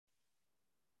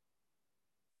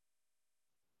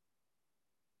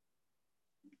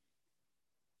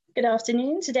Good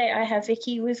afternoon. Today I have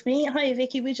Vicky with me. Hi,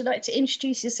 Vicky. Would you like to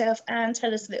introduce yourself and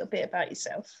tell us a little bit about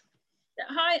yourself?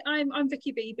 Hi, I'm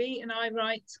Vicky Beebe, and I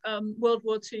write World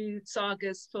War II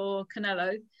sagas for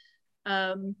Canelo.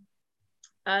 Um,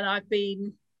 and I've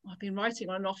been writing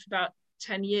on and off for about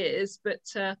 10 years, but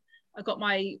I got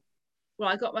my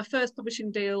first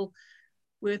publishing deal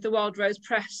with the Wild Rose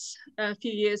Press a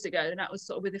few years ago, and that was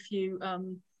sort of with a few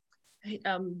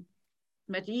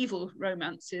medieval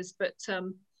romances. But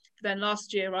then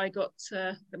last year I got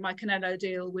my Canelo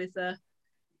deal with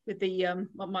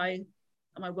my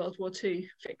World War II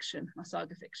fiction, my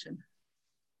saga fiction.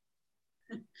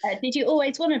 Did you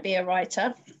always want to be a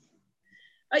writer?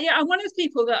 Yeah, I'm one of those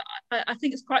people that I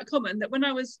think it's quite common that when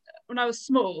I was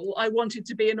small, I wanted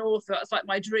to be an author. It's like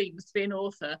my dream was to be an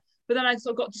author. But then I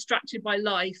sort of got distracted by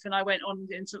life, and I went on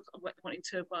into wanting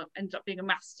to end up being a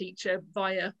maths teacher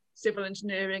via civil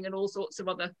engineering and all sorts of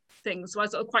other things. So I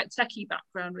sort of quite techie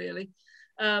background really.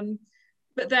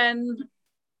 But then,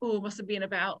 must have been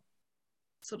about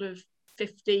sort of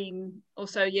 15 or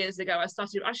so years ago, I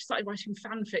started writing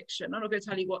fan fiction. I'm not going to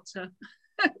tell you what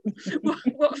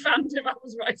what fandom I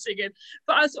was writing in,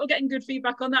 but I was sort of getting good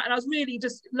feedback on that, and I was really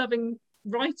just loving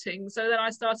writing. So then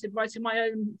I started writing my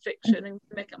own fiction and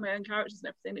make up my own characters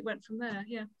and everything. It went from there.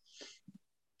 Yeah.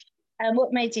 And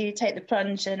what made you take the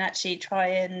plunge and actually try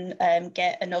and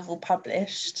get a novel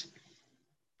published?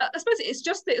 I suppose it's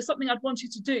just that it's something I'd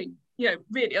wanted to do.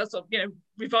 Really, I was sort of,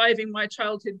 reviving my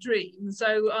childhood dream.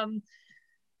 So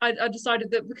I decided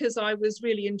that because I was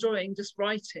really enjoying just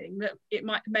writing, that it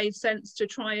made sense to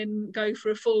try and go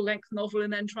for a full-length novel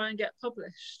and then try and get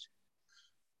published.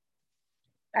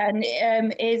 And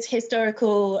is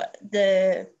historical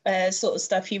the sort of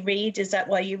stuff you read? Is that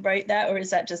why you wrote that, or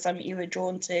is that just something you were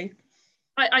drawn to?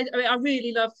 I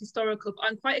really love historical, but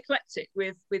I'm quite eclectic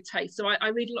with taste. So I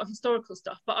read a lot of historical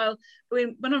stuff, but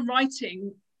when I'm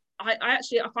writing, I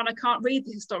find I can't read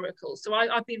the historical. So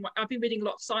I've been reading a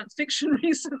lot of science fiction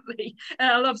recently,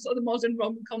 and I love sort of the modern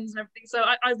rom-coms and everything. So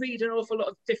I read an awful lot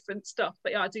of different stuff,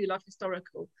 but yeah, I do love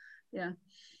historical. Yeah.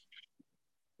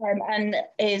 And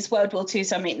is World War II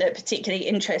something that particularly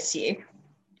interests you?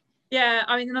 Yeah,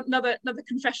 I mean, another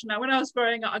confession now. When I was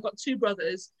growing up, I got two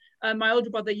brothers. My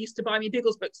older brother used to buy me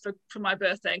Biggles books for my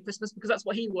birthday and Christmas because that's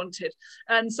what he wanted.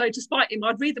 And so to spite him,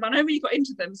 I'd read them. I really got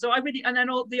into them. So and then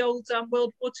all the old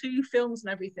World War II films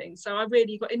and everything. So I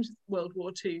really got into World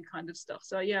War II kind of stuff.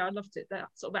 So yeah, I loved it. That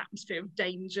sort of atmosphere of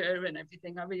danger and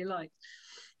everything I really liked.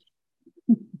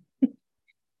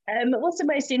 What's the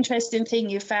most interesting thing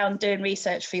you found doing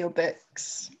research for your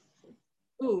books?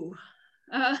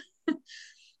 I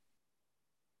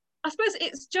suppose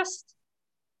it's just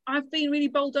I've been really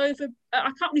bowled over.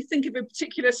 I can't really think of a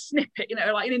particular snippet,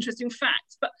 like an interesting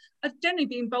fact, but I've generally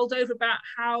been bowled over about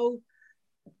how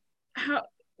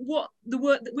what the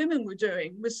work that women were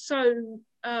doing was so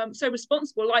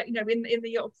responsible. Like in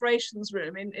the operations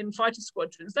room in fighter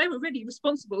squadrons, they were really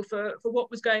responsible for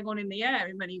what was going on in the air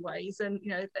in many ways. And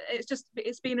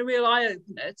it's been a real eye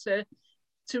opener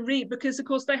to read, because of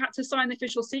course they had to sign the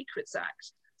Official Secrets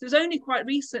Act. So it was only quite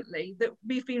recently that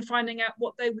we've been finding out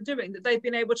what they were doing, that they've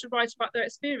been able to write about their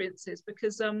experiences,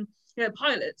 because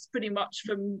pilots pretty much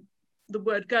from the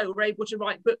word go were able to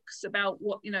write books about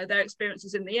what their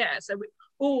experiences in the air. So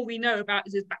all we know about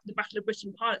is the Battle of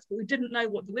Britain pilots, but we didn't know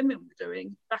what the women were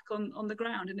doing back on the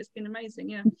ground, and it's been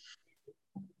amazing.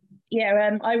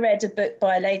 I read a book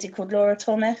by a lady called Laura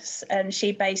Thomas, and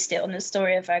she based it on the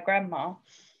story of her grandma.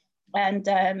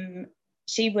 And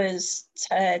she was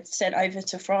sent over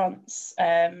to France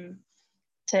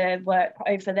to work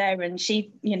over there, and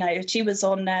she was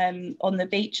on the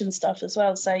beach and stuff as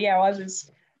well. So yeah, I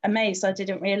was amazed. I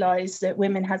didn't realise that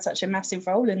women had such a massive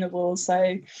role in the war.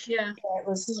 So yeah, it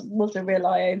was a real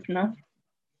eye opener.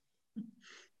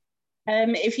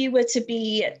 If you were to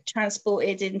be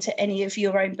transported into any of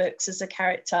your own books as a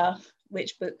character,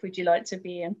 which book would you like to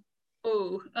be in?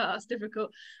 Oh, that's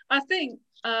difficult. I think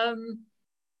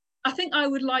I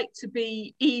would like to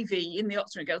be Evie in The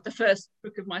Oxford Girls, the first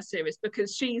book of my series,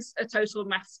 because she's a total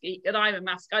maths geek and I'm a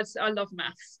maths geek. I love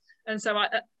maths, and so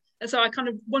I kind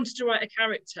of wanted to write a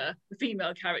character, a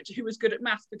female character, who was good at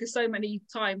maths, because so many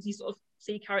times you sort of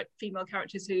see female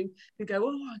characters who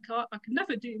go, I can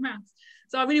never do maths.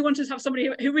 So I really wanted to have somebody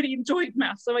who really enjoyed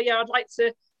maths. So yeah, I'd like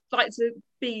to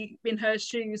be in her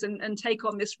shoes and take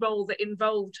on this role that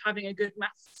involved having a good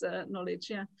maths knowledge.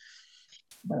 Yeah.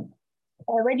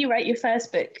 When you wrote your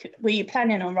first book, were you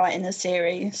planning on writing a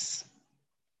series?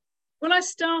 When I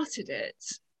started it,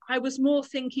 I was more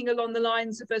thinking along the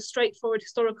lines of a straightforward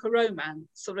historical romance.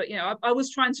 Sort of, you know, I was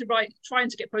trying to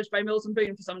get published by Mills and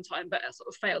Boon for some time, but I sort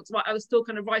of failed. So I was still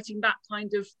kind of writing that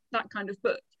kind of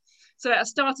book. So I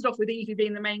started off with Evie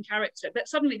being the main character, but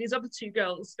suddenly these other two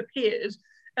girls appeared,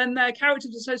 and their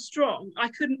characters were so strong, I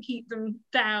couldn't keep them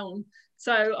down.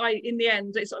 So in the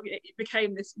end, it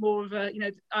became this more of a, you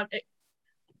know,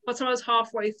 by the time I was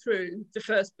halfway through the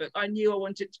first book, I knew I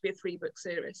wanted it to be a 3-book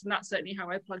series, and that's certainly how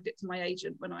I plugged it to my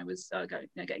agent when I was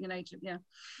getting an agent. Yeah.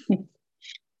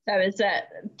 So is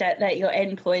that your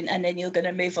end point, and then you're going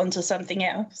to move on to something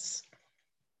else?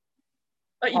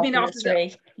 You mean after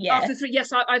 3? Yeah. After 3,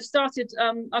 yes. I've started.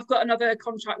 I've got another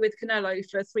contract with Canelo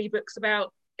for 3 books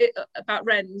about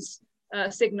Wrens,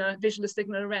 Visual of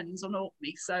Signa Wrens on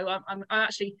Orkney. So I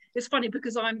actually, it's funny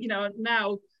because I'm, you know,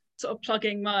 now sort of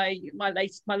plugging my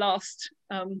last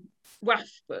WAF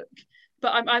book, but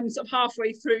I'm sort of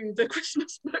halfway through the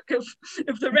Christmas book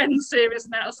of the Wrens series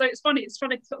now. So it's funny to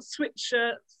sort of switch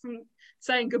from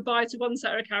saying goodbye to one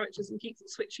set of characters and keep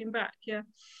switching back. Yeah.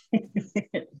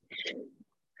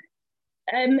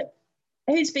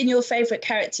 Who's been your favourite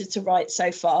character to write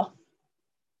so far?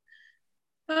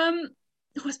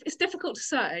 It's difficult to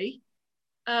say,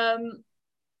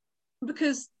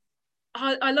 because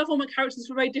I love all my characters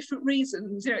for very different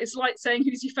reasons. You know, it's like saying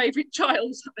who's your favourite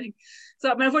child or something.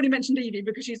 So I mean, I've already mentioned Evie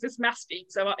because she's this maths geek,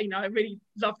 so I really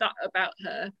love that about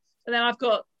her. And then I've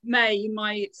got May,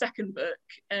 my second book,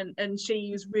 and she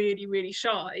was really, really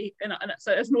shy, and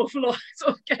so there's an awful lot to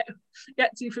sort of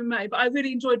get to from May. But I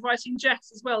really enjoyed writing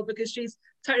Jess as well, because she's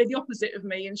totally the opposite of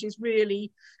me, and she's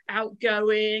really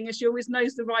outgoing, and she always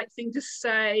knows the right thing to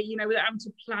say, you know, without having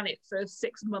to plan it for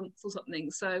 6 months or something.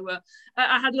 So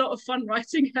I had a lot of fun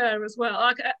writing her as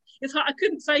well. It's hard, I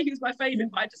couldn't say who's my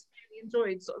favourite, but I just really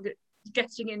enjoyed sort of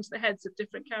getting into the heads of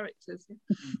different characters.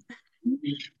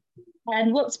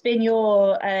 And what's been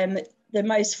your the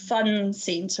most fun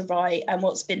scene to write, and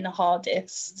what's been the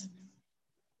hardest?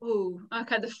 Oh,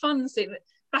 okay. The fun scene.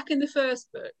 Back in the first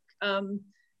book,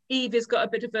 Evie's got a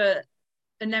bit of a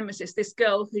nemesis, this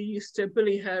girl who used to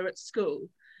bully her at school.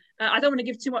 I don't want to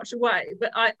give too much away,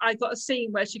 but I got a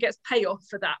scene where she gets payoff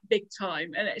for that big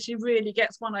time, and she really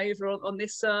gets one over on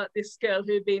this girl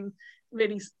who'd been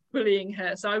really bullying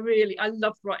her. So I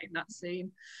loved writing that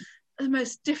scene. The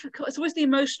most difficult, it's always the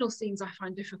emotional scenes I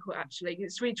find difficult, actually.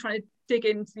 It's really trying to dig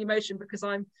into the emotion, because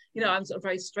I'm sort of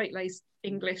very straight-laced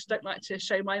English, don't like to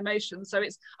show my emotions, so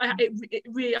I have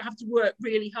to work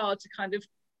really hard to kind of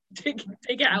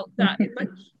dig out that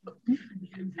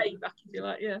payback, if you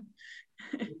like. Yeah.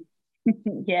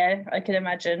 Yeah, I can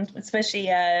imagine,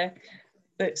 especially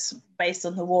books based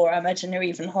on the war. I imagine they're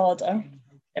even harder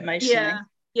emotionally.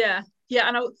 Yeah.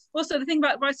 And also the thing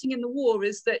about writing in the war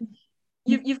is that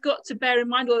you've got to bear in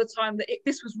mind all the time that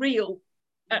this was real,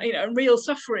 real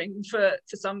suffering for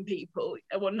some people.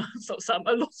 Well, not some,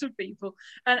 a lot of people.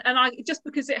 And I, just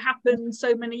because it happened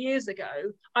so many years ago,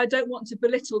 I don't want to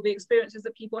belittle the experiences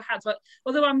that people had. But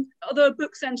although a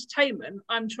book's entertainment,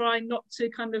 I'm trying not to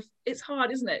kind of, it's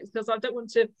hard, isn't it? Because I don't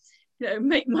want to,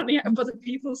 make money out of other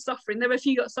people's suffering. There were a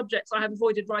few subjects I have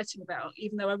avoided writing about,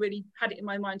 even though I really had it in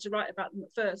my mind to write about them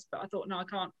at first. But I thought, no,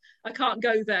 I can't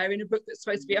go there in a book that's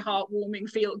supposed to be a heartwarming,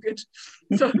 feel-good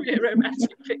sort of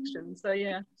romantic fiction. So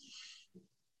yeah.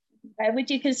 Would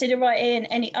you consider writing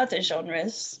any other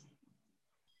genres?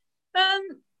 I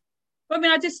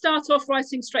mean, I did start off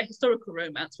writing straight historical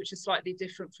romance, which is slightly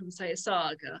different from, say, a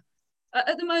saga.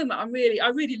 At the moment, I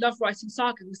really love writing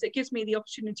saga, because it gives me the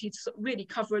opportunity to sort of really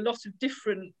cover a lot of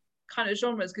different kind of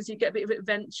genres, because you get a bit of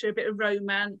adventure, a bit of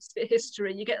romance, a bit of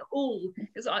history. You get all.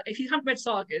 If you haven't read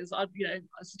sagas, I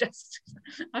suggest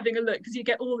having a look, because you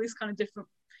get all these kind of different.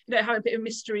 Have a bit of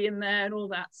mystery in there and all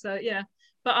that. So yeah,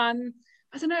 but I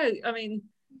don't know. I mean,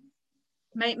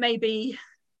 maybe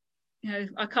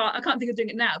I can't think of doing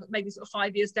it now, but maybe sort of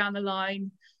 5 years down the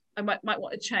line, I might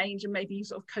want to change, and maybe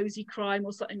sort of cozy crime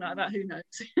or something like that. Who knows?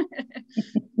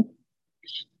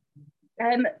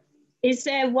 Is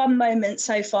there one moment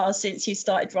so far since you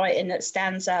started writing that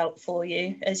stands out for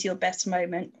you as your best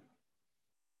moment?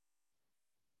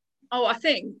 Oh, I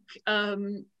think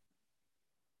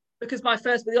because my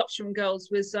first with the Option Girls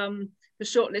was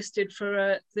shortlisted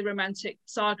for the Romantic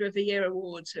Saga of the Year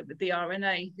award with the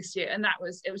RNA this year, and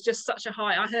it was just such a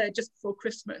high. I heard just before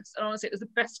Christmas, and honestly, it was the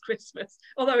best Christmas.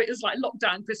 Although it was like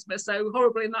lockdown Christmas, so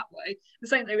horrible in that way. The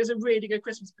same thing, it was a really good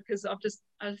Christmas because it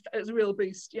was a real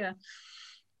boost. Yeah.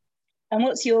 And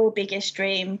what's your biggest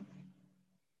dream?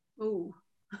 Oh,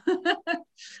 I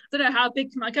don't know, how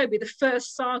big can I go? Be the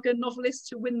first saga novelist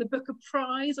to win the Booker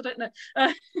Prize? I don't know.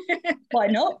 Why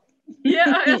not?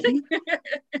 Yeah, I think.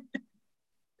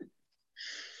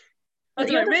 I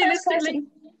don't You're know, the first realistically.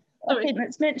 person I think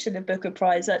that's mentioned a Booker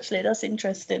Prize, actually. That's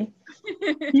interesting.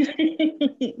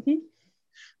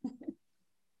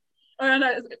 I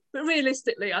know, but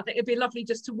realistically, I think it'd be lovely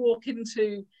just to walk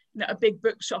into a big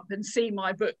bookshop and see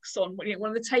my books on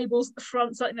one of the tables at the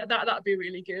front, something like that. That'd be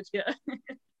really good. Yeah.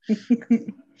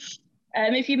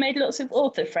 If you made lots of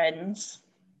author friends.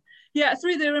 Yeah,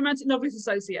 through the Romantic Novelists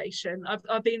Association,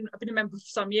 I've been a member for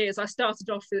some years. I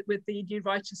started off with the New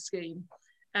Writers Scheme,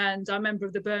 and I'm a member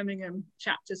of the Birmingham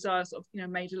chapter, so I sort of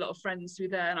made a lot of friends through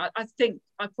there. And I think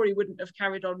I probably wouldn't have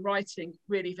carried on writing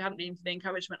really if it hadn't been for the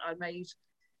encouragement I made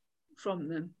from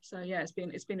them. So yeah, it's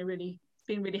been really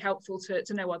helpful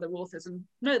to know other authors and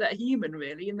know that human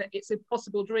really, and that it's a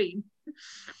possible dream.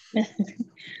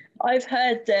 I've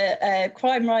heard that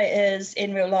crime writers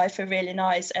in real life are really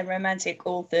nice and romantic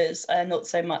authors are not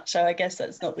so much, so I guess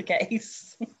that's not the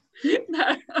case.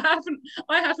 No, I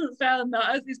haven't found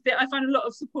that. I find a lot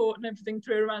of support and everything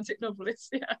through romantic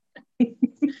novelists. Yeah.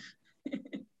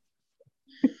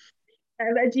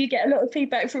 Do you get a lot of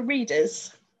feedback from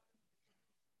readers?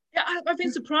 Yeah, I've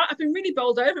been surprised. I've been really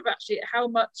bowled over actually at how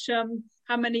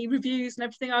many reviews and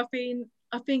everything I've been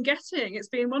getting. It's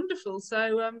been wonderful.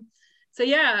 So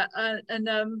yeah, and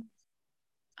it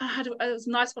was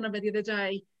a nice one I read the other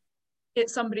day.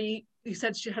 It's somebody who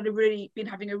said she had been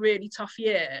having a really tough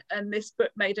year, and this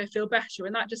book made her feel better,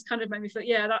 and that just kind of made me feel,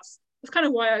 yeah, that's kind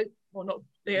of why not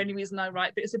the only reason I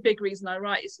write, but it's a big reason I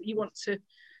write, is that you want to, and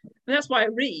that's why I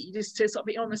read, is to sort of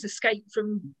be almost escape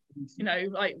from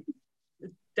like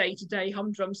day-to-day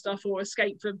humdrum stuff, or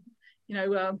escape from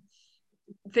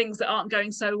things that aren't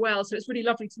going so well. So it's really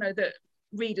lovely to know that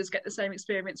readers get the same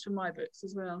experience from my books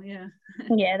as well. Yeah.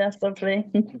 Yeah, that's lovely.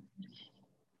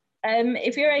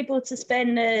 If you're able to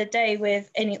spend a day with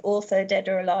any author, dead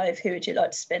or alive, who would you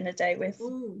like to spend a day with?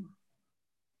 Ooh.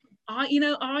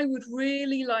 I would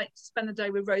really like to spend the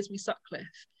day with Rosemary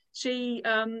Sutcliffe. She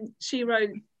wrote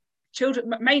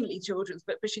mainly children's,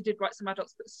 but she did write some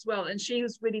adults books as well. And she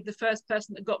was really the first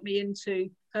person that got me into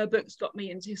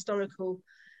historical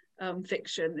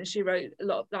fiction. And she wrote a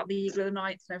lot about the Eagle of the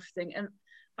Night and everything. And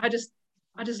I just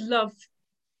love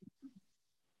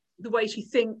the way she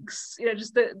thinks,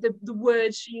 just the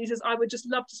words she uses. I would just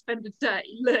love to spend a day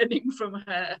learning from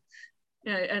her,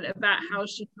 and about how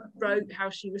she wrote, how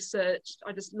she researched.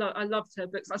 I loved her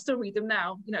books. I still read them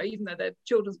now, even though they're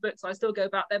children's books. I still go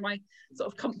back. They're my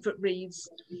sort of comfort reads.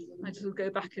 I just will go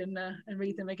back and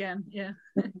read them again. Yeah.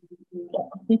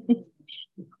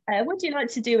 What do you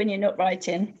like to do when you're not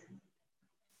writing?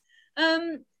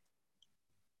 Well,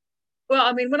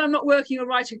 I mean, when I'm not working or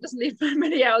writing, it doesn't leave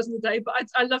many hours in the day, but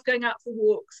I love going out for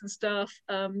walks and stuff,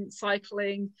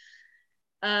 cycling.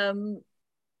 I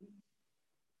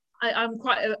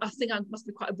think I must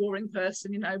be quite a boring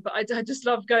person, but I just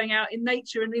love going out in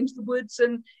nature and into the woods,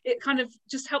 and it kind of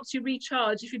just helps you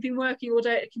recharge. If you've been working all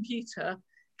day at a computer,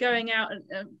 going out and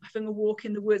having a walk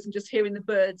in the woods and just hearing the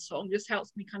bird song just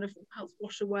helps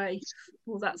wash away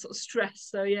all that sort of stress.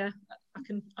 So yeah, I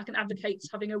can advocate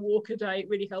having a walk a day. It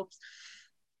really helps.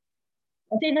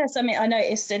 I think that's something I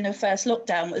noticed in the first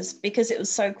lockdown, was because it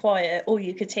was so quiet, all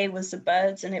you could hear was the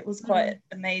birds, and it was quite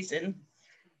amazing.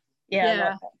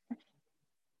 Yeah.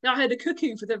 I heard a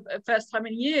cuckoo for the first time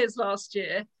in years last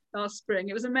spring.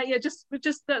 It was amazing. Just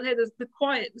that the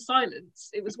quiet, the silence.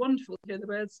 It was wonderful to hear the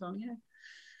bird song. Yeah.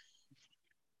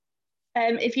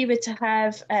 If you were to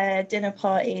have a dinner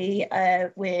party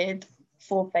with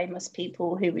 4 famous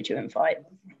people, who would you invite?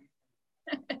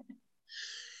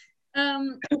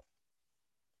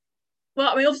 Well,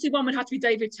 I mean, obviously one would have to be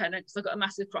David Tennant, because I've got a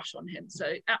massive crush on him.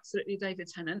 So absolutely David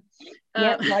Tennant.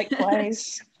 Yeah,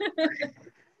 likewise.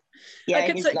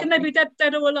 Yeah, can they be dead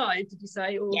or alive, did you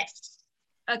say? Or... Yes.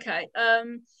 Okay.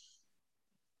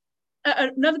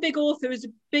 Another big author who's a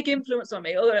big influence on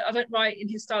me, although I don't write in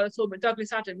his style at all, but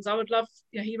Douglas Adams. I would love,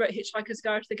 he wrote Hitchhiker's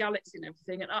Guide to the Galaxy and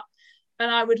everything,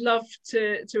 and I would love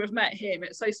to have met him.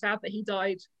 It's so sad that he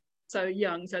died so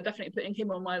young, so definitely putting him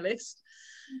on my list.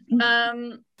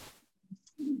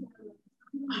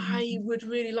 I would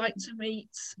really like to meet,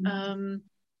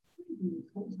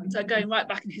 so going right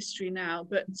back in history now,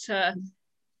 but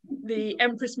the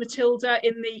Empress Matilda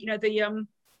in the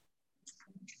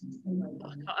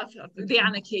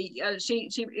Anarchy.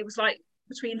 It was like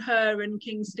between her and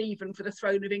King Stephen for the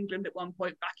throne of England at one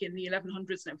point back in the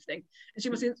 1100s and everything. And she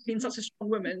must have been such a strong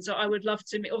woman. So I would love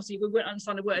to meet. Obviously, we wouldn't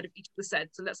understand a word of each other said.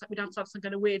 So we'd have to have some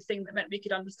kind of weird thing that meant we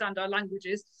could understand our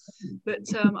languages. But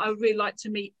I would really like to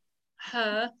meet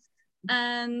her.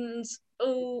 And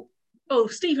Oh,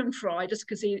 Stephen Fry, just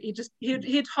because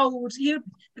he'd hold,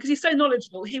 because he's so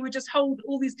knowledgeable, he would just hold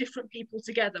all these different people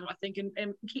together, I think,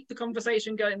 and keep the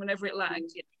conversation going whenever it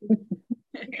lagged.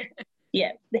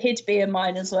 Yeah, he'd be in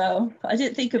mine as well. I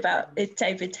didn't think about it,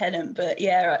 David Tennant, but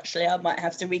yeah, actually, I might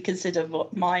have to reconsider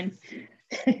mine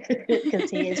because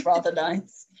he is rather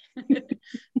nice.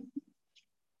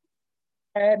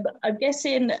 I'm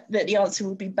guessing that the answer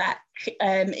will be back.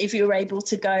 If you were able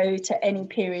to go to any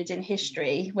period in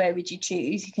history, where would you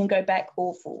choose? You can go back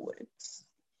or forwards.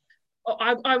 Oh,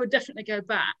 I would definitely go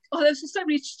back. Oh, there's just so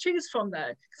many to choose from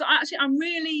there. Because I'm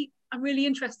really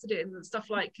interested in stuff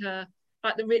like the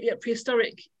really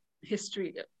prehistoric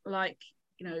history, like,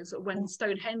 you know, sort of when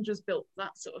Stonehenge was built,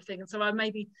 that sort of thing. And so I'd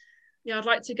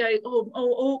like to go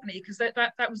Orkney, because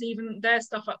that was, even their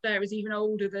stuff up there is even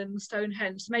older than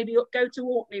Stonehenge. So maybe go to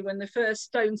Orkney when the first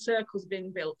stone circle's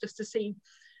being built, just to see,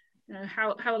 you know,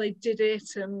 how they did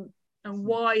it and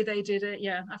why they did it.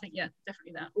 Yeah, I think, yeah,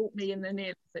 definitely that. Orkney in the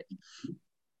Neolithic.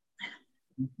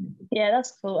 Yeah,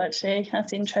 that's cool, actually.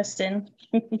 That's interesting.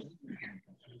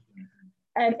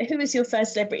 Who was your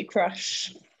first celebrity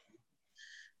crush?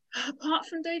 Apart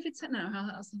from David Tennant,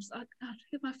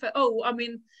 I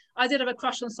mean, I did have a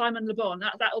crush on Simon Le Bon.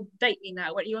 That'll date me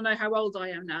now. You'll know how old I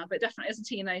am now, but definitely as a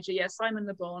teenager, yeah, Simon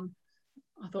Le Bon.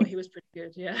 I thought he was pretty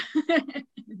good, yeah.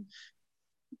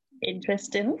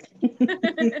 Interesting.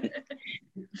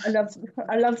 I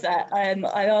love that.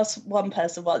 I asked one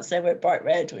person once, they were bright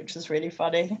red, which was really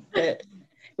funny, but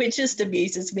which just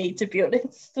amuses me, to be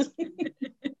honest.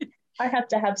 I have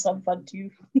to have some fun too.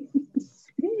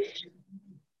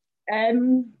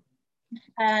 And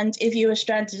if you were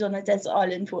stranded on a desert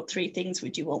island, what 3 things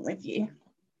would you want with you?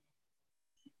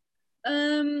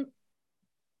 So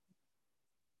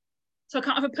I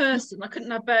can't have a person. I couldn't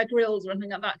have Bear Grylls or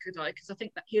anything like that, could I? Because I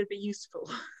think that he would be useful.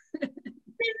 Yeah,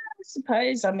 I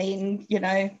suppose. I mean, you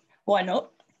know, why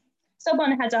not?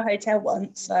 Someone had a hotel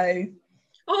once, so.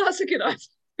 Oh, that's a good idea.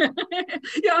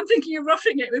 Yeah, I'm thinking of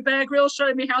roughing it with Bear Grylls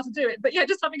showing me how to do it. But yeah,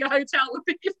 just having a hotel would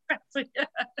be better. Yeah.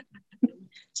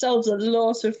 Solves a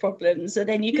lot of problems, and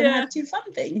then you can have 2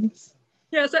 fun things.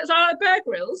 Yeah, so I have Bear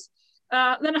Grylls.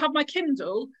 Then I have my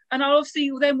Kindle, and I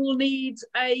obviously then will need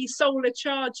a solar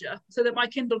charger so that my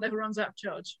Kindle never runs out of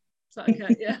charge. Is that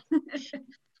okay? Yeah.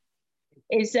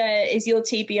 Is your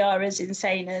TBR as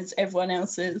insane as everyone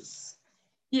else's?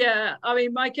 Yeah, I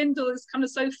mean, my Kindle is kind of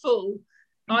so full.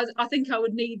 I think I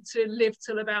would need to live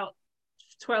till about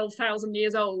 12,000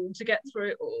 years old to get through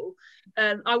it all.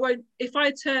 And I won't, if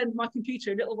I turn my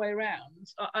computer a little way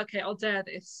around, okay, I'll dare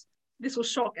this. This will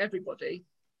shock everybody.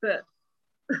 But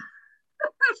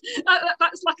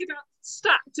that's like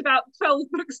stacked about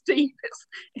 12 books deep.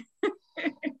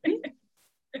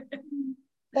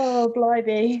 Oh,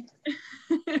 blimey.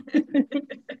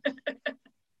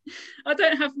 I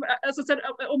don't have, as I said,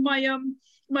 on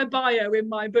my bio in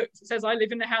my books, it says I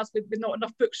live in a house with not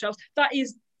enough bookshelves. That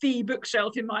is the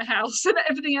bookshelf in my house, and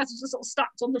everything else is just sort of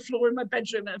stacked on the floor in my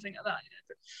bedroom and everything like that.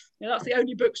 You know, that's the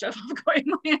only bookshelf I've got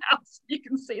in my house. You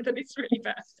can see that it's really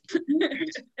bad.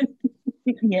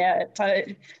 Yeah,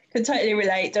 can totally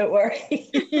relate, don't worry.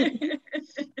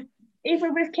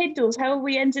 Even with Kindles, how have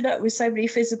we ended up with so many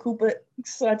physical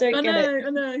books? I don't get it. I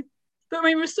know. But I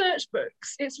mean, research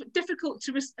books, it's difficult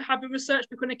to have a research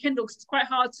book on a Kindle because it's quite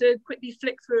hard to quickly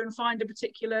flick through and find a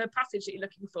particular passage that you're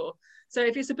looking for. So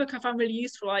if it's a book I find really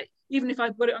useful, even if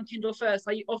I've got it on Kindle first,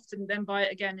 I often then buy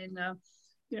it again in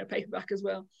paperback as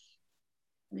well.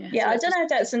 Yeah, so I don't know if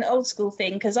that's an old school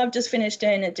thing, because I've just finished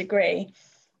doing a degree,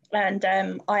 and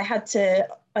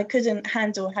I couldn't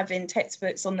handle having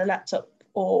textbooks on the laptop,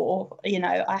 or, you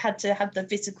know, I had to have the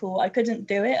physical. I couldn't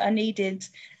do it. I needed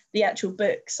the actual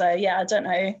book. So yeah, I don't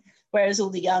know. Whereas all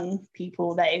the young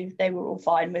people, they were all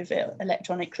fine with it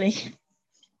electronically.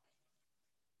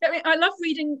 I mean, I love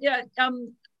reading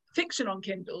fiction on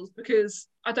Kindles because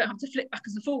I don't have to flip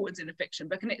backwards and forwards in a fiction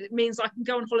book, and it means I can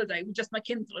go on holiday with just my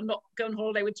Kindle and not go on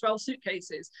holiday with 12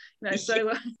 suitcases. You know,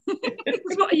 so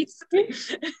it's what I used to do.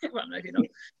 Well, maybe not,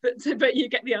 but you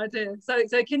get the idea.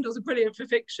 So Kindles are brilliant for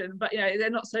fiction, but they're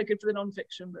not so good for the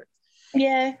non-fiction books.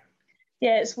 Yeah,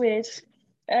 it's weird.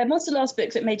 What's the last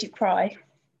book that made you cry?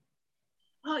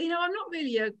 Oh, I'm not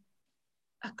really a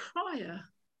crier,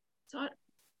 so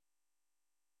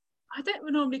I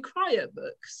don't normally cry at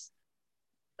books.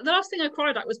 The last thing I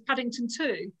cried at was Paddington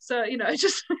 2. So,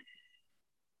 just.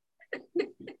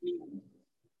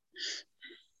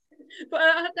 But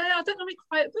I don't normally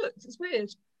cry at books. It's weird.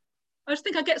 I just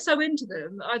think I get so into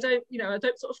them. I don't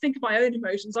sort of think of my own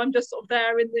emotions. I'm just sort of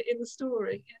there in the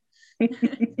story.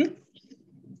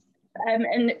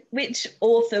 And which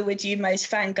author would you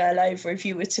most fangirl over if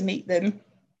you were to meet them?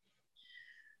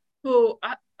 Oh,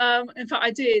 in fact,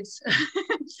 I did.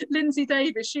 Lindsay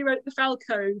Davis, she wrote the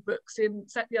Falco books in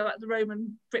like the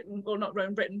Roman Britain, or not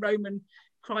Roman Britain, Roman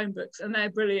crime books, and they're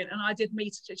brilliant. And I did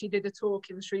meet her. She did a talk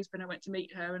in Shrewsbury, and I went to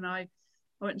meet her, and I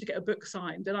went to get a book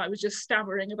signed, and I was just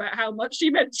stammering about how much she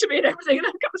meant to me and everything, and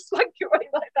I got slunk away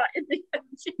like that in the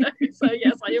end, you know. So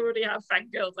yes, I already have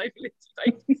fangirls over Lindsay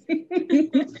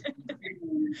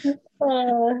Davis.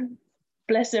 Oh,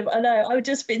 bless him. I know. I've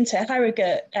just been to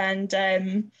Harrogate, and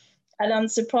I'm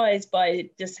surprised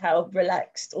by just how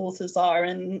relaxed authors are,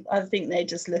 and I think they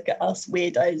just look at us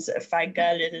weirdos that are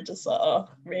fangirling and just like, oh,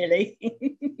 really?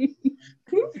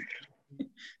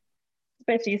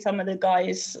 Especially some of the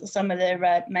guys, some of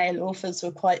the male authors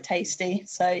were quite tasty.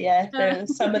 So yeah,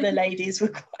 some of the ladies were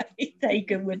quite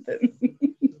taken with them.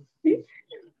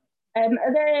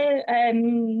 Are there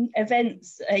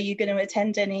events? Are you going to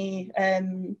attend any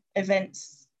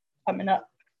events coming up,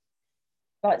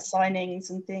 like signings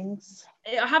and things?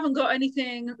 I haven't got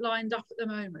anything lined up at the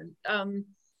moment. So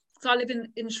I live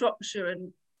in Shropshire,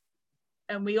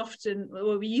 and we often,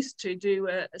 well, we used to do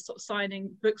a sort of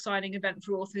book signing event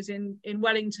for authors in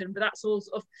Wellington, but that's all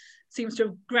sort of seems to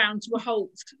have ground to a halt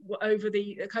over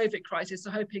the COVID crisis.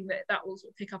 So hoping that will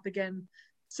sort of pick up again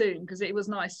soon, because it was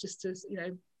nice just to, you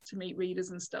know, to meet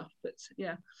readers and stuff. But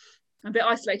yeah, I'm a bit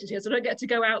isolated here, so I don't get to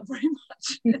go out very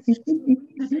much.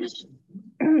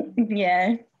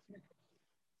 Yeah.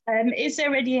 Is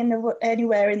there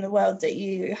anywhere in the world that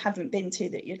you haven't been to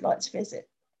that you'd like to visit?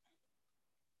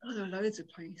 Oh, there are loads of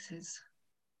places.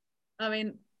 I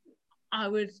mean,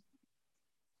 I'd really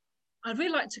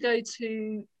like to go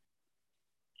to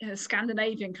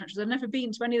Scandinavian countries. I've never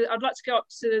been to any. I'd like to go up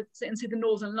to and see the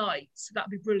Northern Lights. So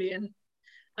that'd be brilliant.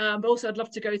 But also, I'd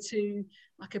love to go to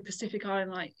like a Pacific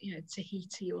island, like, you know,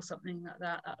 Tahiti or something like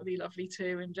that. That would be lovely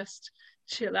too, and just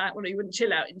chill out. Well, you wouldn't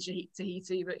chill out in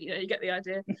Tahiti, but you know, you get the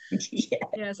idea.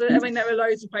 Yeah. So I mean, there are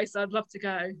loads of places I'd love to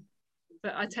go,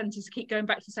 but I tend to keep going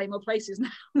back to the same old places now.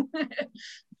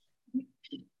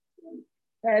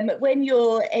 When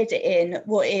you're editing,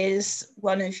 what is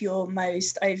one of your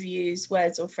most overused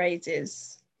words or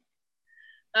phrases?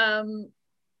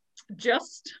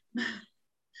 Just.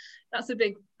 That's a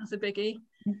biggie.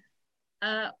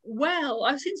 Well,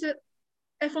 I've seen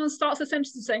everyone starts a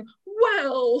sentence saying,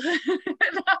 well, and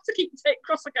I have to keep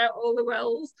crossing out all the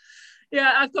wells.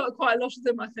 Yeah, I've got quite a lot of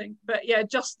them, I think. But yeah,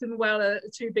 just and well are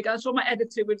too big. I'm sure my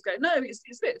editor would go, no, it's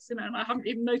this, you know, and I haven't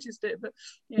even noticed it, but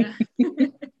yeah.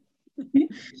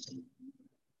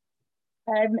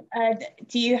 And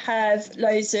do you have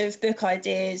loads of book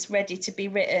ideas ready to be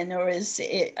written, or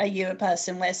are you a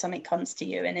person where something comes to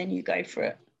you and then you go for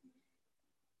it?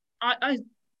 I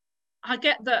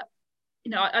get that, you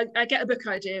know, I get a book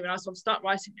idea and I sort of start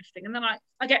writing everything, and then I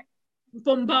get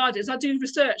bombarded. I do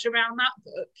research around that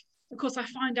book. Of course, I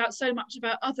find out so much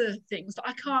about other things that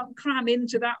I can't cram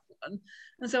into that one.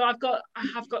 And so I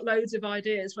have got loads of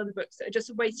ideas for the books that are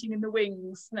just waiting in the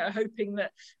wings, you know, hoping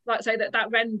that, like say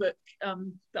that Wren book,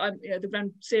 that I'm, you know, the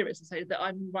Wren series, I say, that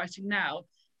I'm writing now.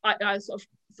 I sort of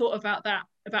thought about that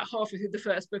about halfway through the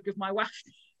first book of my WAF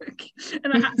book,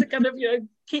 and I had to kind of, you know,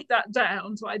 keep that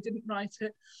down so I didn't write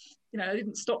it. You know, I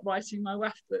didn't stop writing my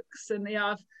WAF books, and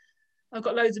yeah, I've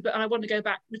got loads of books, and I want to go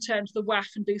back, return to the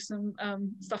WAF and do some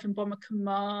stuff in Bomber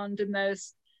Command. And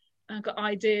I've got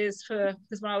ideas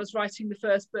because when I was writing the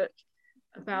first book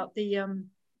about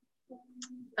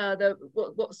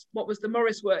what was the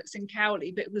Morris Works in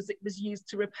Cowley, but it was used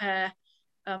to repair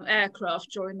aircraft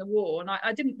during the war, and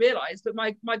I didn't realise, but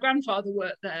my grandfather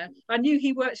worked there. I knew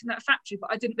he worked in that factory,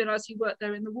 but I didn't realise he worked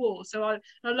there in the war. So I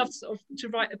loved sort of to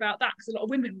write about that, because a lot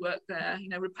of women worked there, you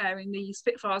know, repairing the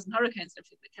Spitfires and Hurricanes and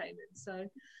everything that came in. So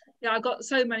yeah, I've got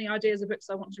so many ideas of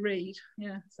books I want to read.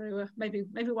 Yeah, so maybe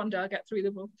one day I'll get through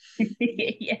them all.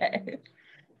 Yeah.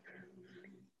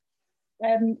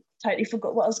 Totally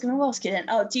forgot what I was going to ask you then.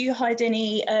 Oh, do you hide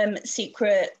any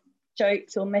secret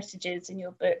jokes or messages in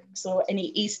your books, or any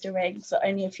Easter eggs that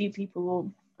only a few people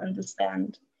will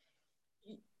understand?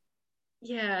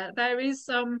 Yeah, there is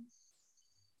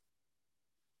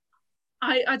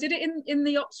I did it in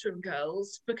the Oxford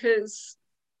Girls, because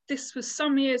this was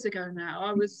some years ago now.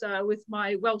 I was with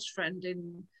my Welsh friend I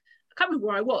can't remember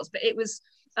where I was, but it was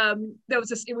there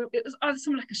was it was either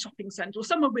somewhere like a shopping centre or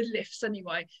somewhere with lifts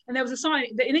anyway, and there was a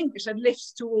sign that in English said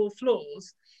lifts to all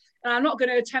floors. And I'm not going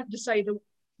to attempt to say the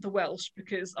Welsh,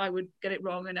 because I would get it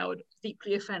wrong and I would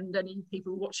deeply offend any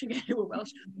people watching it who were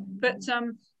Welsh. But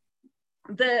for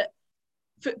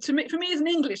me as an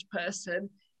English person,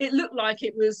 it looked like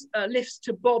it was lifts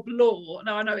to Bob Law.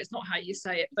 Now I know it's not how you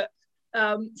say it, but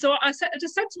so I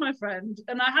just said to my friend,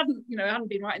 and I hadn't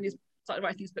been writing these started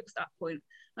writing these books at that point.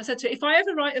 I said to her, if I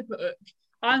ever write a book,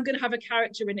 I'm going to have a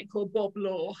character in it called Bob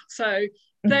Law. So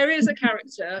there is a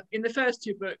character in the first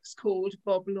 2 books called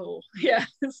Bob Law. Yeah,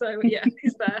 so yeah,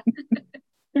 he's there.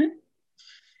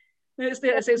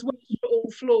 It's Welsh for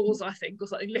all floors, I think, or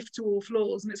something, lift to all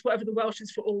floors, and it's whatever the Welsh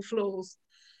is for all floors.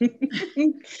 So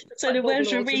like the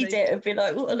Welsh will read it and be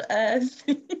like, what on earth?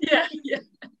 Yeah.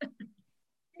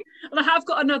 And I have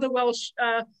got another Welsh.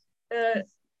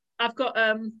 I've got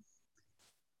in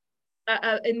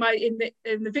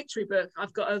the Victory book,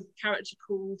 I've got a character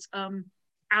called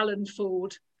Alan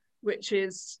Ford, which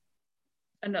is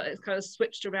it's kind of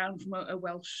switched around from a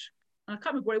Welsh. I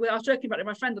can't remember what I was joking about it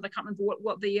with my friend, and I can't remember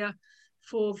what the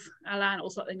Forth Alan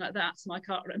or something like that, and I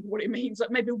can't remember what it means.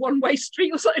 Like maybe one-way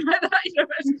street or something like that. You know,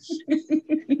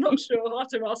 not sure. I'll have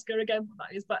to ask her again what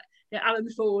that is. But yeah, Alan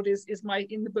Ford is my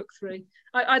in the book 3.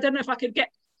 I don't know if I could get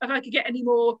any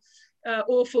more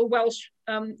awful Welsh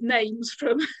names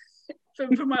from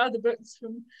my other books.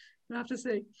 We'll have to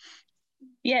see.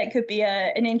 Yeah, it could be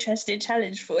an interesting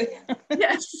challenge for you.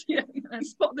 Yes, yeah. And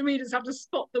the readers have to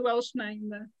spot the Welsh name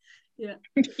there. Yeah.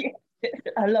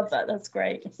 I love that. That's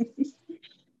great.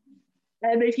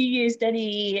 Have you used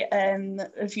any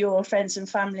of your friends and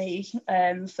family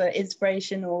for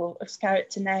inspiration or as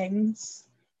character names?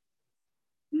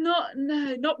 Not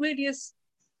really as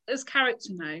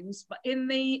character names, but in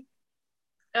the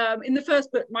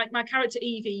first book, my character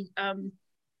Evie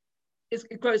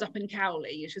grows up in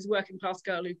Cowley. She's a working class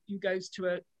girl who goes to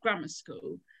a grammar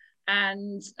school,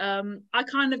 and I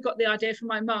kind of got the idea from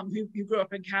my mum who grew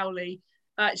up in Cowley.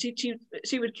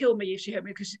 She would kill me if she heard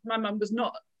me, because my mum was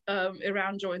not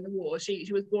around during the war. She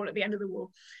was born at the end of the war,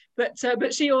 but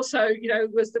she also, you know,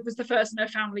 was the first in her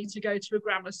family to go to a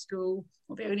grammar school,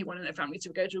 or the only one in her family to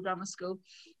go to a grammar school.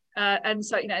 And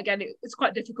so, you know, again, it's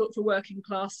quite difficult for working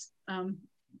class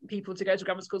people to go to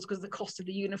grammar schools because of the cost of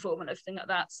the uniform and everything like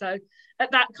that. So at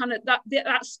that kind of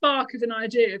that spark of an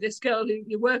idea of this girl,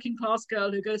 your working class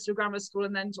girl who goes to a grammar school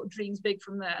and then sort of dreams big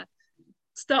from there,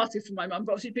 started from my mum,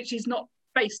 but she's not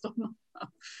based on my mum.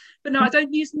 But no, I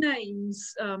don't use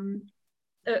names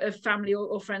of family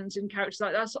or friends in characters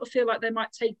like that. I sort of feel like they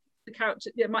might take the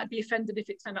character, they might be offended if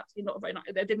it turned out to be not very nice,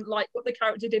 they didn't like what the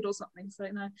character did or something. So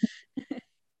no.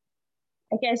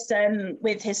 I guess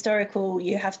with historical,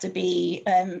 you have to be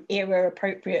era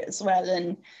appropriate as well,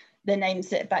 and the names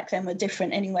that back then were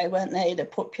different anyway, weren't they? The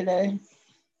popular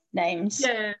names.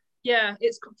 Yeah.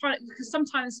 It's funny because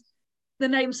sometimes the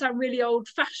names sound really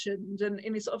old-fashioned, and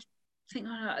you sort of think,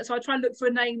 so I try and look for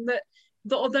a name that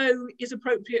although is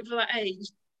appropriate for that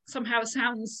age, somehow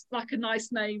sounds like a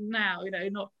nice name now. You know,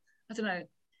 not, I don't know.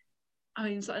 I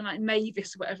mean, something like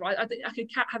Mavis or whatever. I think I could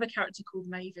have a character called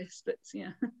Mavis, but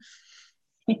yeah.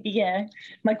 Yeah,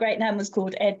 my great nan was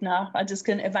called Edna. I just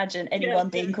couldn't imagine anyone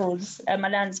being called. My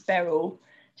nan's Beryl.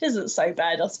 She isn't so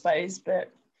bad, I suppose,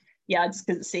 but yeah, I just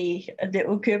couldn't see a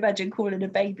little. Could imagine calling a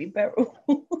baby Beryl.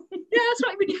 Yeah, that's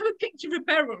right. When you have a picture of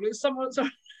Beryl as someone sort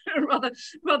of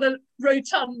rather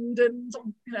rotund and,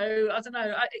 you know, I don't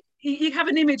know. You have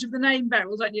an image of the name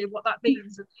Beryl, don't you? What that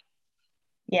means.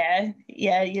 Yeah.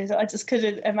 I just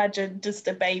couldn't imagine just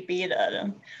a baby. You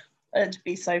know, it'd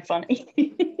be so funny.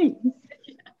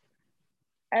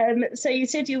 So you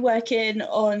said you're working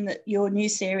on your new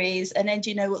series, and then do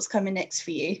you know what's coming next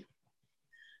for you?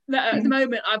 No, at the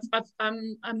moment,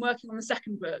 I'm working on the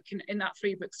second book in that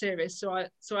 3-book series, so I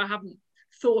haven't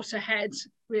thought ahead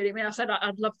really. I mean, I said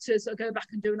I'd love to sort of go back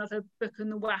and do another book on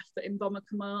the WAF, but in Bomber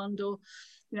Command, or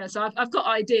you know, so I've got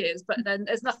ideas, but then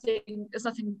there's nothing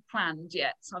planned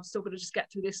yet. So I've still got to just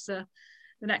get through this the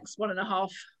next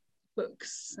 1.5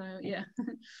 books. So yeah,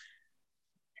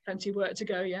 plenty of work to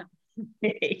go. Yeah.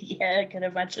 Yeah, I can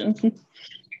imagine.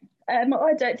 I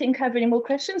don't think I have any more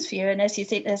questions for you, unless you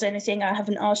think there's anything I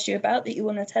haven't asked you about that you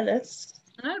want to tell us.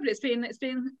 No, but it's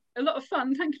been a lot of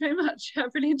fun. Thank you very much.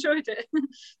 I've really enjoyed it.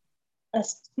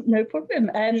 That's no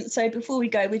problem. So before we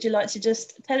go, would you like to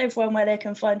just tell everyone where they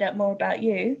can find out more about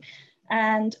you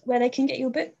and where they can get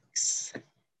your books?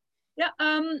 Yeah,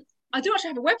 I do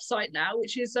actually have a website now,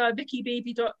 which is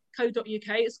vickybeebe.co.uk.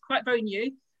 It's quite very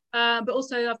new. But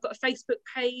also I've got a Facebook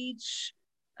page.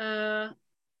 I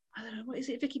don't know, what is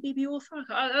it, Vicky Beebe author?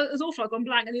 As author, I've gone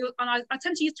blank, and I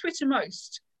tend to use Twitter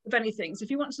most of anything. So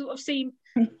if you want to sort of see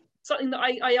something that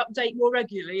I update more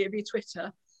regularly, it'd be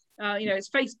Twitter. You know, it's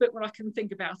Facebook when I can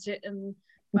think about it, and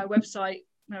my website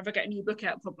whenever I get a new book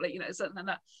out, probably, you know, something like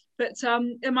that. But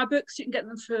in my books, you can get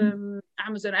them from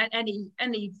Amazon,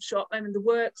 any shop. I mean, the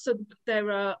works. So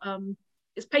there are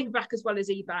it's paperback as well as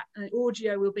eBack, and the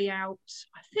audio will be out,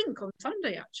 I think, on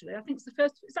Sunday, actually. I think it's the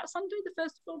first, is that Sunday, the 1st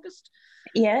of August?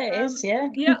 Yeah, it is, yeah.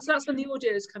 Yeah, so that's when the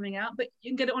audio is coming out, but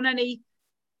you can get it on any,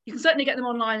 you can certainly get them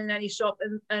online in any shop,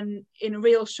 and in a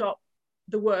real shop,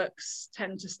 the works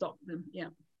tend to stock them, yeah.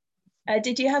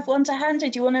 Did you have one to hand?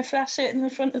 Did you want to flash it in the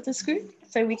front of the screen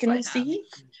so we can all see?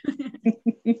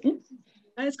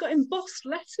 And it's got embossed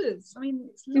letters. I mean,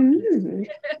 it's lovely.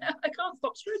 I can't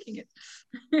stop stroking it.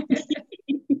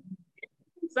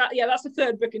 So, yeah, that's the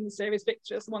 3rd book in the series,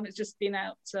 Victorious, the one that's just been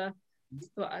out.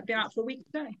 I've been out for a week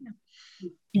today.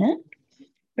 Yeah,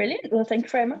 brilliant. Well, thank you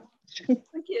very much.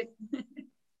 Thank you.